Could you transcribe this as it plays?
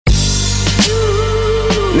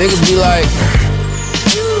Niggas be like,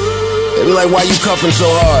 they be like, why you cuffing so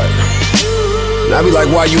hard? And I be like,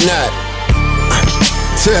 why you not?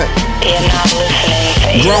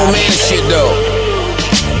 Grown man shit though.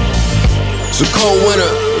 It's a cold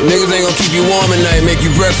winter. Niggas ain't gonna keep you warm at night, make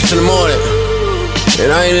you breakfast in the morning.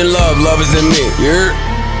 And I ain't in love, love is in me. You heard?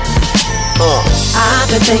 I've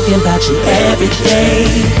been thinking about you every day.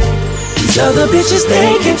 These other bitches,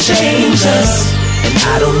 they can change us, and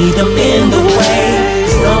I don't need them in the way.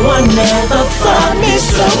 No one ever thought me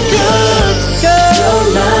so good. Your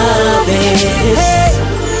love is,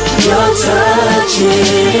 your touch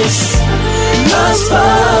is, us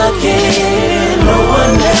fucking. No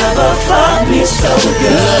one ever thought me so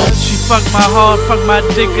good. She fuck my heart, fuck my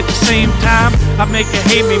dick at the same time. I make her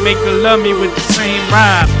hate me, make her love me with the same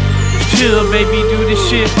rhyme. Chill, baby, do this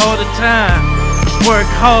shit all the time. Work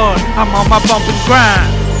hard, I'm on my bump and grind.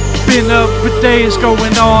 Been up for days,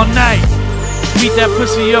 going all night. Beat that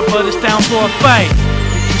pussy up, but it's down for a fight.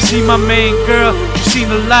 If you see my main girl, you seen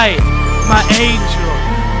the light. My angel,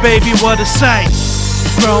 baby, what a sight.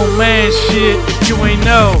 Grown man shit, if you ain't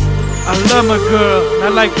know. I love my girl,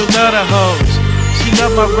 not like those other hoes. She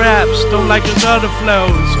love my raps, don't like those other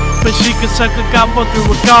flows. But she can suck a gobble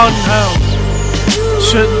through a garden hose.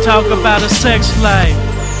 Shouldn't talk about her sex life.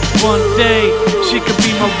 One day, she could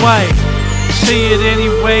be my wife. See it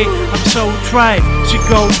anyway, I'm so trite. She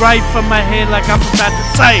go right from my head like I'm about to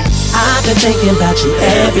sight. I've been thinking about you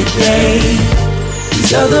every day.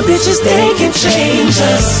 These other bitches, they can change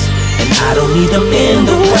us, and I don't need them in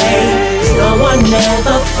the way. No one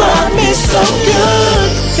ever thought me so good.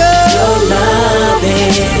 Your love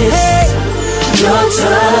is, your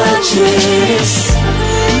touch is,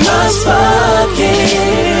 us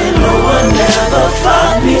fucking. No one ever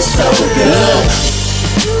thought me so good.